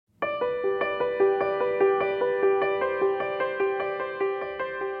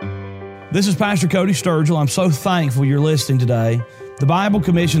This is Pastor Cody Sturgill. I'm so thankful you're listening today. The Bible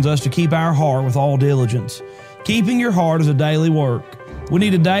commissions us to keep our heart with all diligence. Keeping your heart is a daily work. We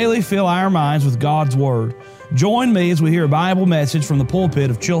need to daily fill our minds with God's Word. Join me as we hear a Bible message from the pulpit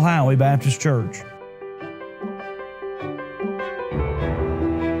of Chilhowie Baptist Church.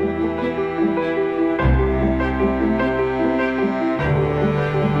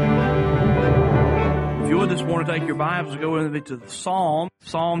 If you would this morning take your Bibles and go into the Psalm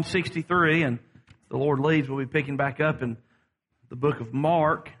 63, and the Lord leads, we'll be picking back up in the book of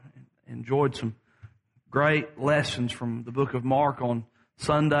Mark. Enjoyed some great lessons from the book of Mark on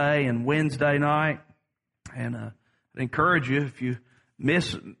Sunday and Wednesday night. And I'd encourage you, if you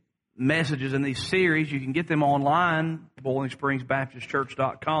miss messages in these series, you can get them online,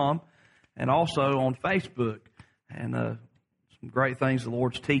 BoilingSpringsBaptistChurch.com, and also on Facebook. And some great things the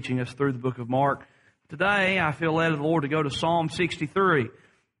Lord's teaching us through the book of Mark. Today, I feel led of the Lord to go to Psalm 63.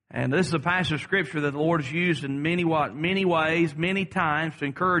 And this is a passage of Scripture that the Lord has used in many ways, many times to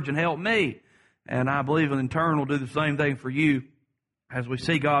encourage and help me. And I believe in turn will do the same thing for you as we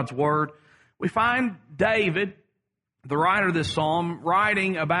see God's Word. We find David, the writer of this psalm,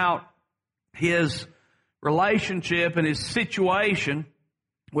 writing about his relationship and his situation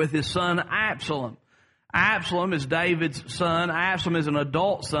with his son Absalom. Absalom is David's son. Absalom is an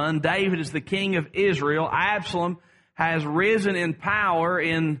adult son. David is the king of Israel. Absalom has risen in power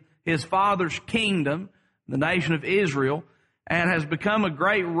in his father's kingdom, the nation of Israel, and has become a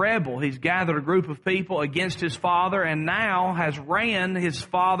great rebel. He's gathered a group of people against his father and now has ran his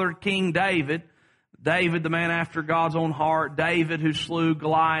father, King David. David, the man after God's own heart. David who slew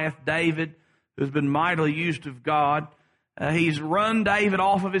Goliath. David who's been mightily used of God. He's run David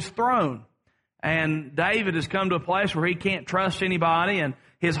off of his throne. And David has come to a place where he can't trust anybody, and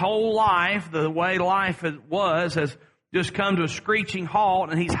his whole life, the way life was, has just come to a screeching halt,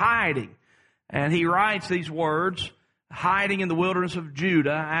 and he's hiding. And he writes these words, hiding in the wilderness of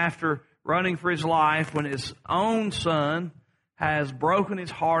Judah after running for his life when his own son has broken his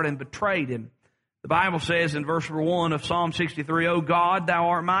heart and betrayed him. The Bible says in verse 1 of Psalm 63, O God, thou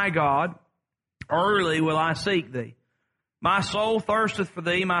art my God, early will I seek thee. My soul thirsteth for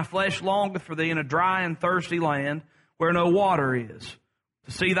thee, my flesh longeth for thee in a dry and thirsty land where no water is,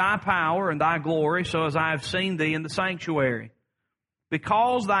 to see thy power and thy glory, so as I have seen thee in the sanctuary.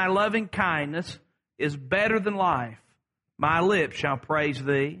 Because thy loving kindness is better than life, my lips shall praise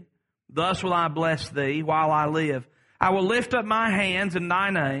thee. Thus will I bless thee while I live. I will lift up my hands in thy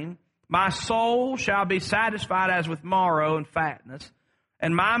name. My soul shall be satisfied as with marrow and fatness,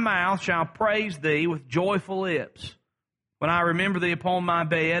 and my mouth shall praise thee with joyful lips. When I remember thee upon my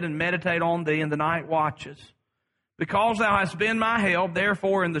bed and meditate on thee in the night watches. Because thou hast been my help,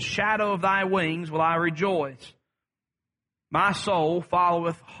 therefore in the shadow of thy wings will I rejoice. My soul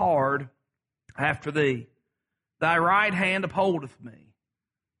followeth hard after thee. Thy right hand upholdeth me.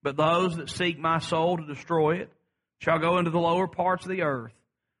 But those that seek my soul to destroy it shall go into the lower parts of the earth.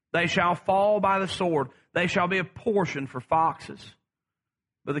 They shall fall by the sword. They shall be a portion for foxes.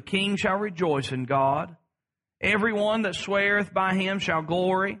 But the king shall rejoice in God. Every one that sweareth by him shall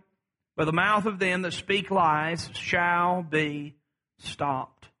glory, but the mouth of them that speak lies shall be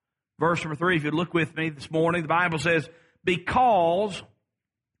stopped. Verse number 3, if you look with me this morning, the Bible says, because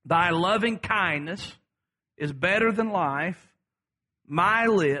thy loving kindness is better than life, my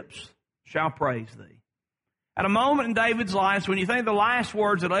lips shall praise thee. At a moment in David's life, when you think the last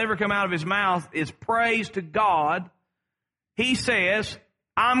words that will ever come out of his mouth is praise to God, he says,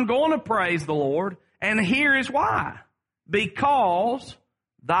 I'm going to praise the Lord. And here is why. Because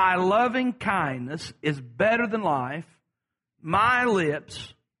thy loving kindness is better than life, my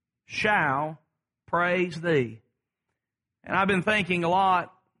lips shall praise thee. And I've been thinking a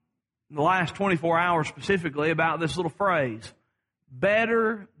lot in the last 24 hours specifically about this little phrase,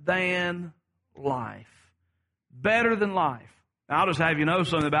 better than life. Better than life. Now, I'll just have you know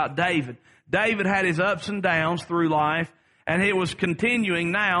something about David. David had his ups and downs through life. And it was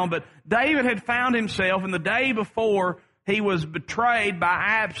continuing now, but David had found himself in the day before he was betrayed by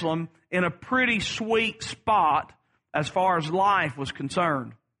Absalom in a pretty sweet spot as far as life was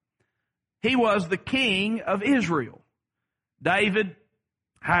concerned. He was the king of Israel. David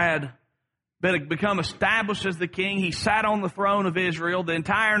had become established as the king. He sat on the throne of Israel. The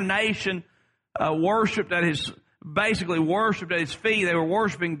entire nation worshipped at his feet. They were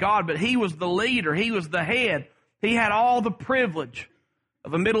worshiping God, but he was the leader. He was the head. He had all the privilege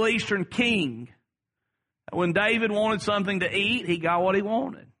of a Middle Eastern king. When David wanted something to eat, he got what he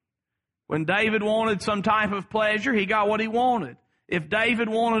wanted. When David wanted some type of pleasure, he got what he wanted. If David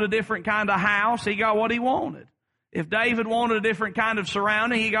wanted a different kind of house, he got what he wanted. If David wanted a different kind of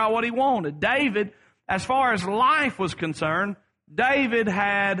surrounding, he got what he wanted. David, as far as life was concerned, David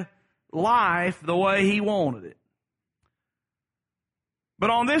had life the way he wanted it. But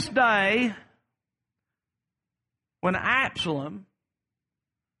on this day, when Absalom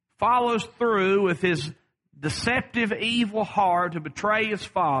follows through with his deceptive, evil heart to betray his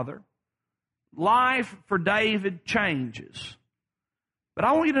father, life for David changes. But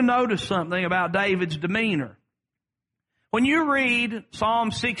I want you to notice something about David's demeanor. When you read Psalm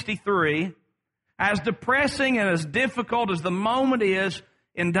 63, as depressing and as difficult as the moment is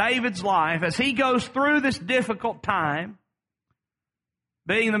in David's life, as he goes through this difficult time,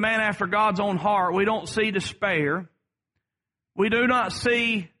 being the man after God's own heart, we don't see despair. We do not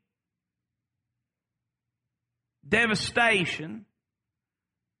see devastation.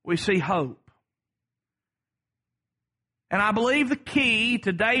 We see hope. And I believe the key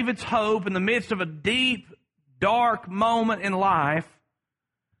to David's hope in the midst of a deep, dark moment in life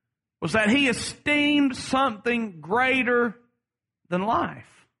was that he esteemed something greater than life.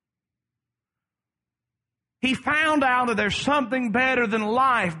 He found out that there's something better than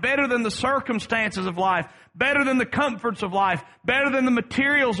life, better than the circumstances of life, better than the comforts of life, better than the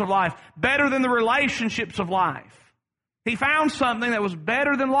materials of life, better than the relationships of life. He found something that was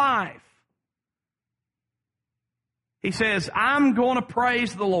better than life. He says, I'm going to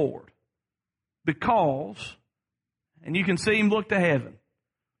praise the Lord because, and you can see him look to heaven,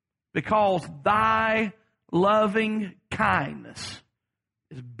 because thy loving kindness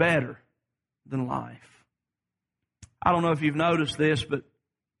is better than life. I don't know if you've noticed this, but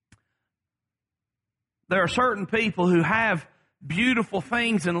there are certain people who have beautiful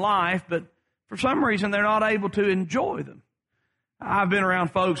things in life, but for some reason they're not able to enjoy them. I've been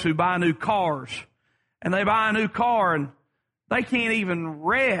around folks who buy new cars, and they buy a new car and they can't even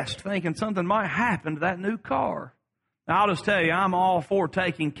rest thinking something might happen to that new car. Now, I'll just tell you, I'm all for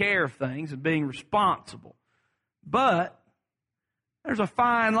taking care of things and being responsible. But there's a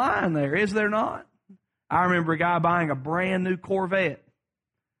fine line there, is there not? I remember a guy buying a brand new Corvette.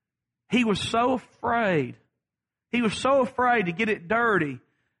 He was so afraid. He was so afraid to get it dirty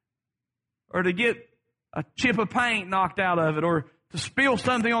or to get a chip of paint knocked out of it or to spill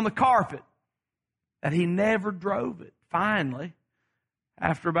something on the carpet that he never drove it. Finally,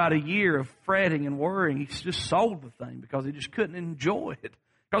 after about a year of fretting and worrying, he just sold the thing because he just couldn't enjoy it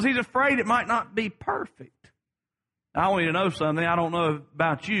because he's afraid it might not be perfect. Now, I want you to know something. I don't know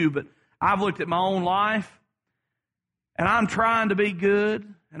about you, but I've looked at my own life, and I'm trying to be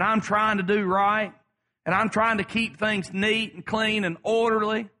good, and I'm trying to do right, and I'm trying to keep things neat and clean and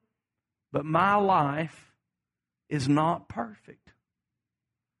orderly, but my life is not perfect.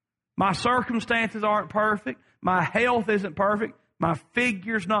 My circumstances aren't perfect. My health isn't perfect. My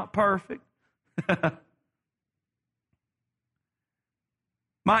figure's not perfect.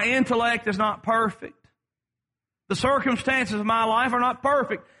 My intellect is not perfect. The circumstances of my life are not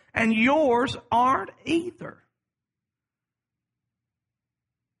perfect. And yours aren't either.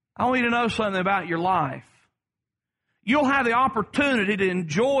 I want you to know something about your life. You'll have the opportunity to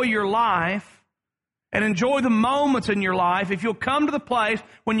enjoy your life and enjoy the moments in your life if you'll come to the place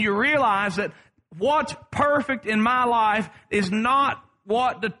when you realize that what's perfect in my life is not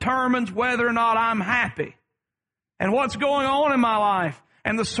what determines whether or not I'm happy. And what's going on in my life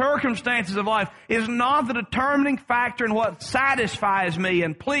and the circumstances of life is not the determining factor in what satisfies me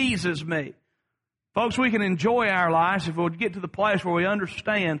and pleases me. Folks, we can enjoy our lives if we'll get to the place where we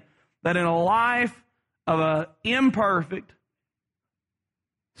understand that in a life of an imperfect,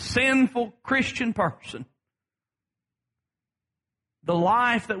 sinful Christian person, the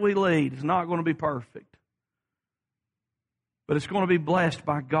life that we lead is not going to be perfect. But it's going to be blessed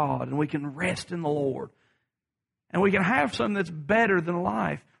by God, and we can rest in the Lord. And we can have something that's better than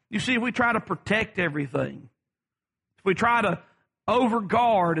life. You see, if we try to protect everything, if we try to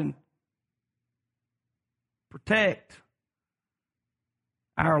overguard and protect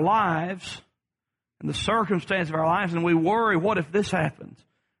our lives and the circumstance of our lives, and we worry, what if this happens?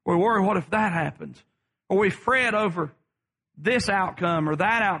 Or we worry, what if that happens? Or we fret over this outcome or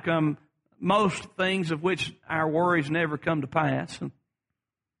that outcome, most things of which our worries never come to pass.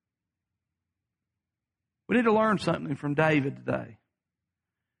 We need to learn something from David today.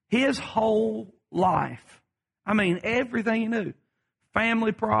 His whole life, I mean everything he knew,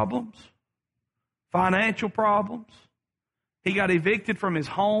 family problems, financial problems, he got evicted from his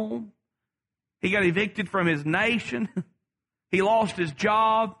home, he got evicted from his nation, he lost his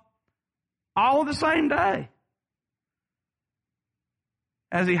job, all the same day.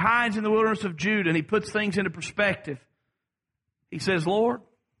 As he hides in the wilderness of Judah and he puts things into perspective, he says, Lord,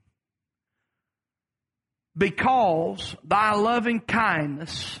 because thy loving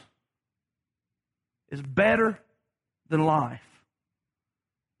kindness is better than life,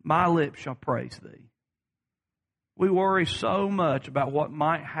 my lips shall praise thee. We worry so much about what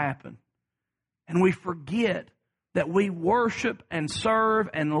might happen, and we forget that we worship and serve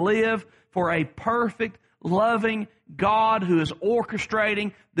and live for a perfect, loving God who is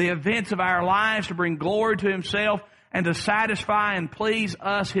orchestrating the events of our lives to bring glory to Himself and to satisfy and please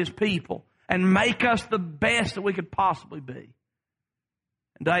us, His people, and make us the best that we could possibly be.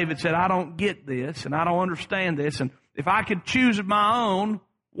 And David said, I don't get this, and I don't understand this, and if I could choose my own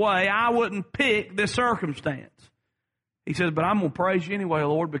way, I wouldn't pick this circumstance. He says, but I'm going to praise you anyway,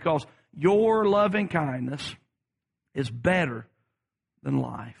 Lord, because your loving kindness is better than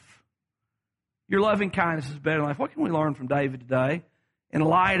life. Your loving kindness is better than life. What can we learn from David today in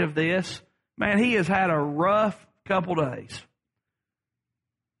light of this? Man, he has had a rough couple days.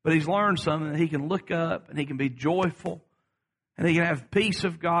 But he's learned something that he can look up and he can be joyful and he can have peace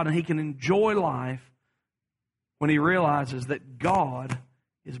of God and he can enjoy life when he realizes that God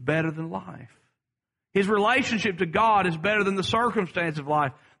is better than life. His relationship to God is better than the circumstance of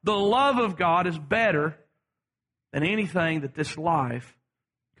life. The love of God is better than anything that this life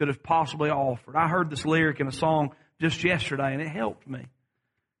could have possibly offered. I heard this lyric in a song just yesterday, and it helped me.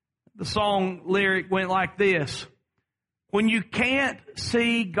 The song lyric went like this: when you can't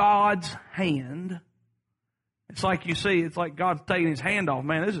see God's hand, it's like God's taking His hand off.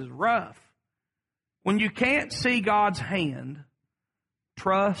 Man, this is rough. When you can't see God's hand,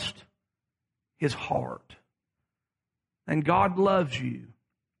 trust His heart. And God loves you.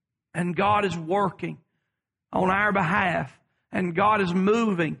 And God is working on our behalf. And God is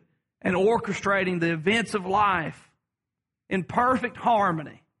moving and orchestrating the events of life in perfect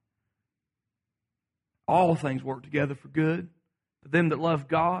harmony. All things work together for good for them that love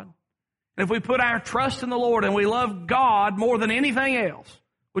God. And if we put our trust in the Lord and we love God more than anything else,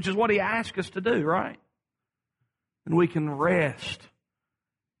 which is what He asked us to do, right? Then we can rest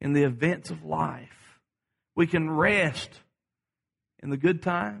in the events of life. We can rest in the good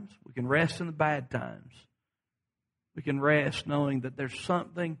times. We can rest in the bad times. We can rest knowing that there's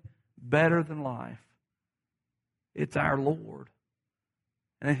something better than life. It's our Lord.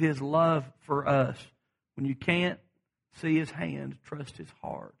 And His love for us. When you can't see His hand, trust His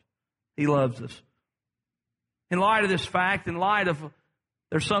heart. He loves us. In light of this fact, in light of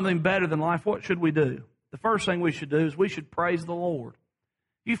there's something better than life, what should we do? The first thing we should do is we should praise the Lord.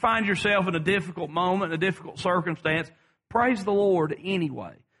 If you find yourself in a difficult moment, a difficult circumstance, praise the Lord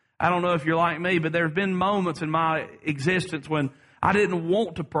anyway. I don't know if you're like me, but there have been moments in my existence when I didn't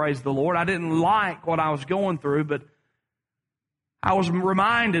want to praise the Lord. I didn't like what I was going through, but I was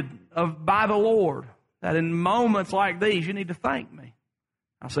reminded by the Lord that in moments like these, you need to thank me.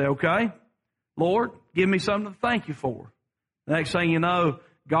 I say, okay, Lord, give me something to thank you for. The next thing you know,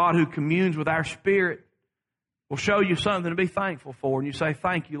 God who communes with our spirit will show you something to be thankful for. And you say,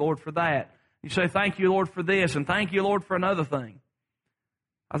 thank you, Lord, for that. You say, thank you, Lord, for this, and thank you, Lord, for another thing.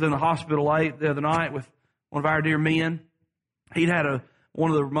 I was in the hospital late the other night with one of our dear men. He'd had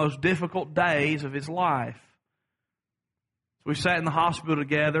one of the most difficult days of his life. So we sat in the hospital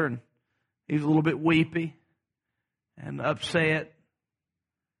together, and he was a little bit weepy and upset.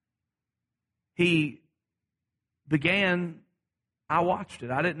 He began, I watched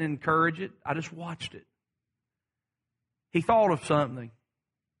it. I didn't encourage it. I just watched it. He thought of something.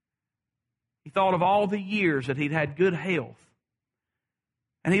 He thought of all the years that he'd had good health.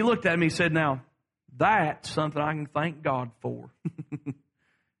 And he looked at me and said, now, that's something I can thank God for.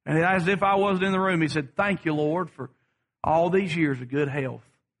 And as if I wasn't in the room, he said, thank you, Lord, for all these years of good health.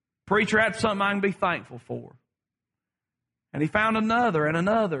 Preacher, that's something I can be thankful for. And he found another and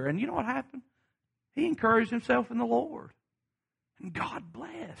another. And you know what happened? He encouraged himself in the Lord. And God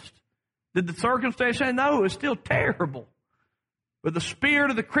blessed. Did the circumstance say? No, it was still terrible. But the spirit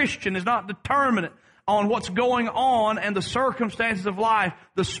of the Christian is not determinate on what's going on and the circumstances of life.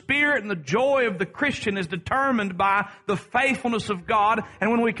 The spirit and the joy of the Christian is determined by the faithfulness of God.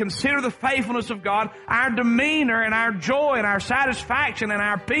 And when we consider the faithfulness of God, our demeanor and our joy and our satisfaction and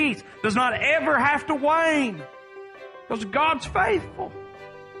our peace does not ever have to wane. Because God's faithful.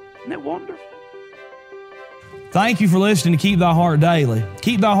 Isn't it wonderful? Thank you for listening to Keep Thy Heart Daily.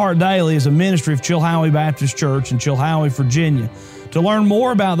 Keep Thy Heart Daily is a ministry of Chilhowie Baptist Church in Chilhowie, Virginia. To learn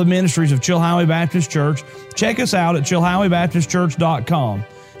more about the ministries of Chilhowie Baptist Church, check us out at chilhowiebaptistchurch.com.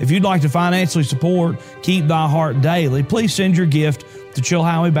 If you'd like to financially support Keep Thy Heart Daily, please send your gift to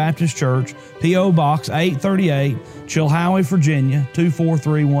Chilhowie Baptist Church, P.O. Box 838, Chilhowie, Virginia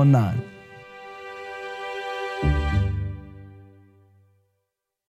 24319.